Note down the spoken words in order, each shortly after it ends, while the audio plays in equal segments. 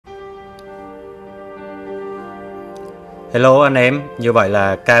Hello anh em, như vậy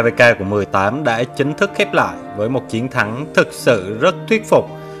là KvK của 18 đã chính thức khép lại với một chiến thắng thực sự rất thuyết phục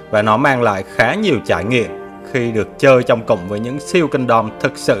và nó mang lại khá nhiều trải nghiệm khi được chơi trong cùng với những siêu kinh đom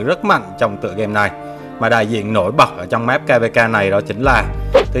thực sự rất mạnh trong tựa game này. Mà đại diện nổi bật ở trong map KvK này đó chính là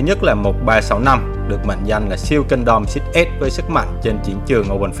thứ nhất là 1365 được mệnh danh là siêu kinh đom xích S với sức mạnh trên chiến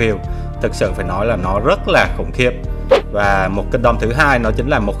trường open field. Thực sự phải nói là nó rất là khủng khiếp. Và một kinh đom thứ hai nó chính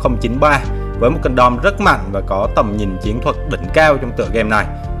là 1093 với một kinh đom rất mạnh và có tầm nhìn chiến thuật đỉnh cao trong tựa game này.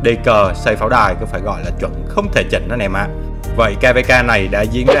 Đi cờ, xây pháo đài cứ phải gọi là chuẩn không thể chỉnh anh em ạ. Vậy KvK này đã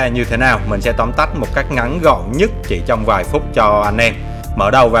diễn ra như thế nào? Mình sẽ tóm tắt một cách ngắn gọn nhất chỉ trong vài phút cho anh em.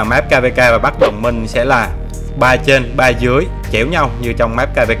 Mở đầu vào map KvK và bắt đồng minh sẽ là 3 trên 3 dưới chéo nhau như trong map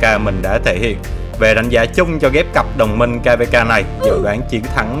KvK mình đã thể hiện. Về đánh giá chung cho ghép cặp đồng minh KvK này, dự đoán chiến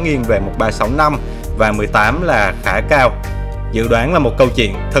thắng nghiêng về 1365 và 18 là khá cao. Dự đoán là một câu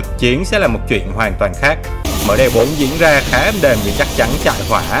chuyện, thực chiến sẽ là một chuyện hoàn toàn khác. Mở đề 4 diễn ra khá êm đềm vì chắc chắn chạy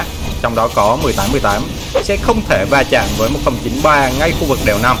hỏa, trong đó có 1818 sẽ không thể va chạm với 1093 ngay khu vực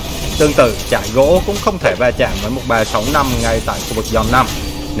đèo 5. Tương tự, chạy gỗ cũng không thể va chạm với 1365 ngay tại khu vực zone 5.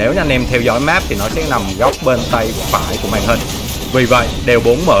 Nếu anh em theo dõi map thì nó sẽ nằm góc bên tay phải của màn hình. Vì vậy, đèo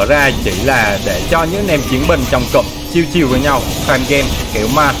 4 mở ra chỉ là để cho những anh em chiến binh trong cụm chiêu chiêu với nhau, farm game, kiểu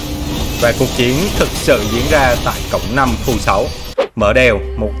man. Và cuộc chiến thực sự diễn ra tại cổng 5 khu 6. Mở đèo,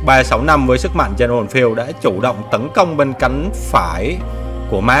 1365 với sức mạnh trên open field đã chủ động tấn công bên cánh phải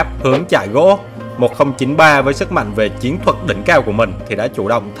của map hướng chạy gỗ. 1093 với sức mạnh về chiến thuật đỉnh cao của mình thì đã chủ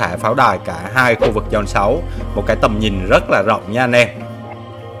động thả pháo đài cả hai khu vực zone 6. Một cái tầm nhìn rất là rộng nha anh em.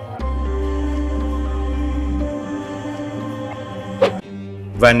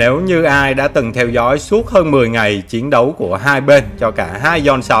 Và nếu như ai đã từng theo dõi suốt hơn 10 ngày chiến đấu của hai bên cho cả hai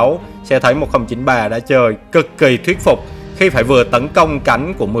zone 6 sẽ thấy 1093 đã chơi cực kỳ thuyết phục khi phải vừa tấn công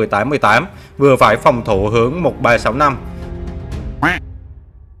cánh của 1818 vừa phải phòng thủ hướng 1365.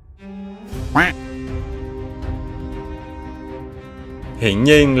 Hiển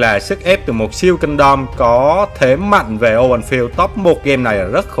nhiên là sức ép từ một siêu kinh đom có thế mạnh về open field top 1 game này là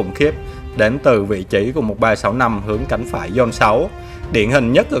rất khủng khiếp, đến từ vị trí của 1365 hướng cánh phải zone 6. Điển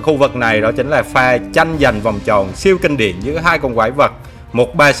hình nhất ở khu vực này đó chính là pha tranh giành vòng tròn siêu kinh điển giữa hai con quái vật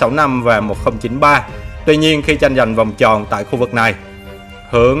 1365 và 1093. Tuy nhiên khi tranh giành vòng tròn tại khu vực này,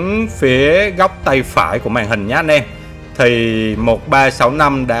 hướng phía góc tay phải của màn hình nhé anh em, thì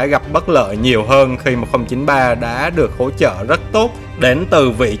 1365 đã gặp bất lợi nhiều hơn khi 1093 đã được hỗ trợ rất tốt đến từ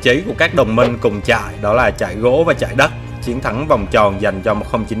vị trí của các đồng minh cùng chạy, đó là chạy gỗ và chạy đất. Chiến thắng vòng tròn dành cho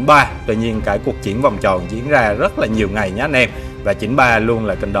 1093. Tuy nhiên cái cuộc chiến vòng tròn diễn ra rất là nhiều ngày nhé anh em, và 93 luôn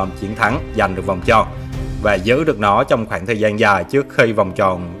là kinh đom chiến thắng giành được vòng tròn và giữ được nó trong khoảng thời gian dài trước khi vòng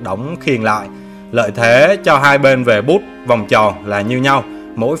tròn đóng khiên lại. Lợi thế cho hai bên về bút vòng tròn là như nhau,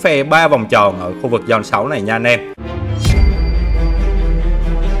 mỗi phe 3 vòng tròn ở khu vực zone 6 này nha anh em.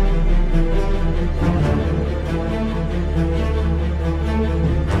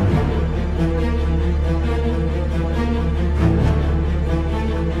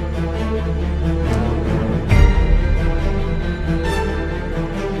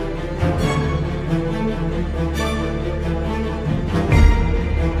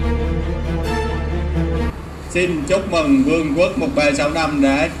 Xin chúc mừng Vương quốc 1365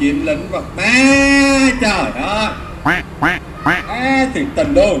 đã chiếm lĩnh vật má. Trời ơi, thiệt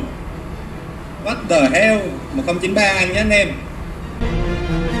tình luôn. What the hell. 1093 anh nhé anh em.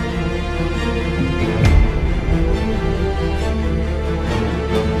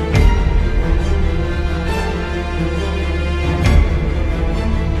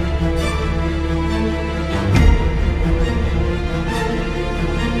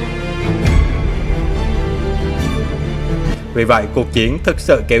 Vì vậy, cuộc chiến thực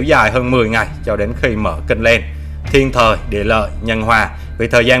sự kéo dài hơn 10 ngày cho đến khi mở kênh lên. Thiên thời, địa lợi, nhân hòa. Vì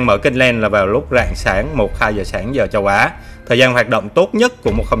thời gian mở kênh lên là vào lúc rạng sáng 1-2 giờ sáng giờ châu Á, thời gian hoạt động tốt nhất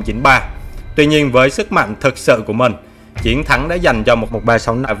của 1093. Tuy nhiên với sức mạnh thực sự của mình, chiến thắng đã dành cho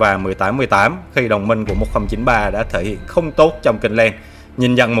 1365 và 1818 khi đồng minh của 1093 đã thể hiện không tốt trong kênh lên.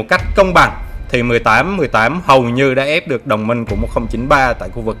 Nhìn nhận một cách công bằng thì 1818 hầu như đã ép được đồng minh của 1093 tại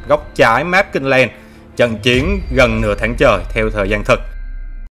khu vực góc trái map kênh lên. Trận chiến gần nửa tháng trời theo thời gian thực.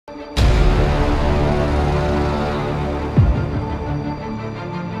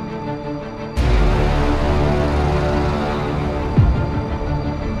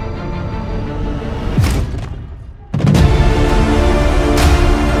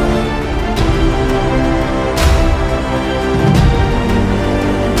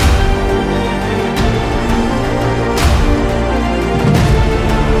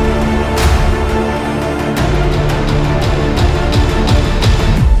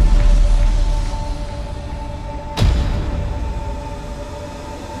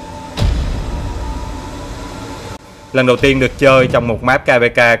 Lần đầu tiên được chơi trong một map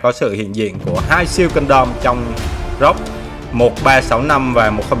KvK có sự hiện diện của hai siêu kingdom trong RoK 1365 và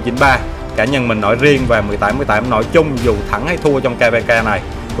 1093. Cá nhân mình nói riêng và 1818 nói chung, dù thắng hay thua trong KvK này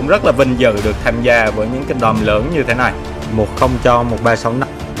cũng rất là vinh dự được tham gia với những kingdom lớn như thế này. 10 cho 1365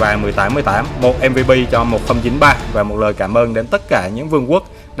 và 1818, một MVP cho 1093 và một lời cảm ơn đến tất cả những vương quốc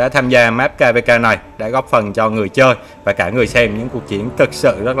đã tham gia map KvK này, đã góp phần cho người chơi và cả người xem những cuộc chiến thực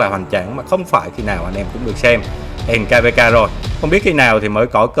sự rất là hoành tráng mà không phải khi nào anh em cũng được xem. Hẹn KvK rồi, không biết khi nào thì mới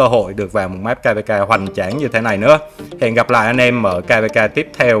có cơ hội được vào một map KvK hoành tráng như thế này nữa. Hẹn gặp lại anh em ở KvK tiếp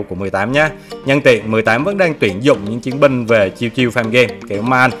theo của 18 nhé. Nhân tiện 18 vẫn đang tuyển dụng những chiến binh về chiêu farm game, kiểu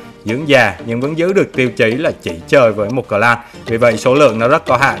man, dưỡng già nhưng vẫn giữ được tiêu chí là chỉ chơi với một clan. Vì vậy số lượng nó rất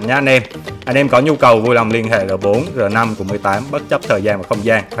có hạn nha anh em. Anh em có nhu cầu vui lòng liên hệ R4, R5 của 18 bất chấp thời gian và không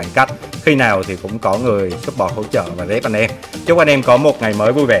gian, khoảng cách. Khi nào thì cũng có người support hỗ trợ và rep anh em. Chúc anh em có một ngày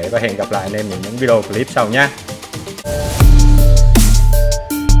mới vui vẻ và hẹn gặp lại anh em ở những video clip sau nhé.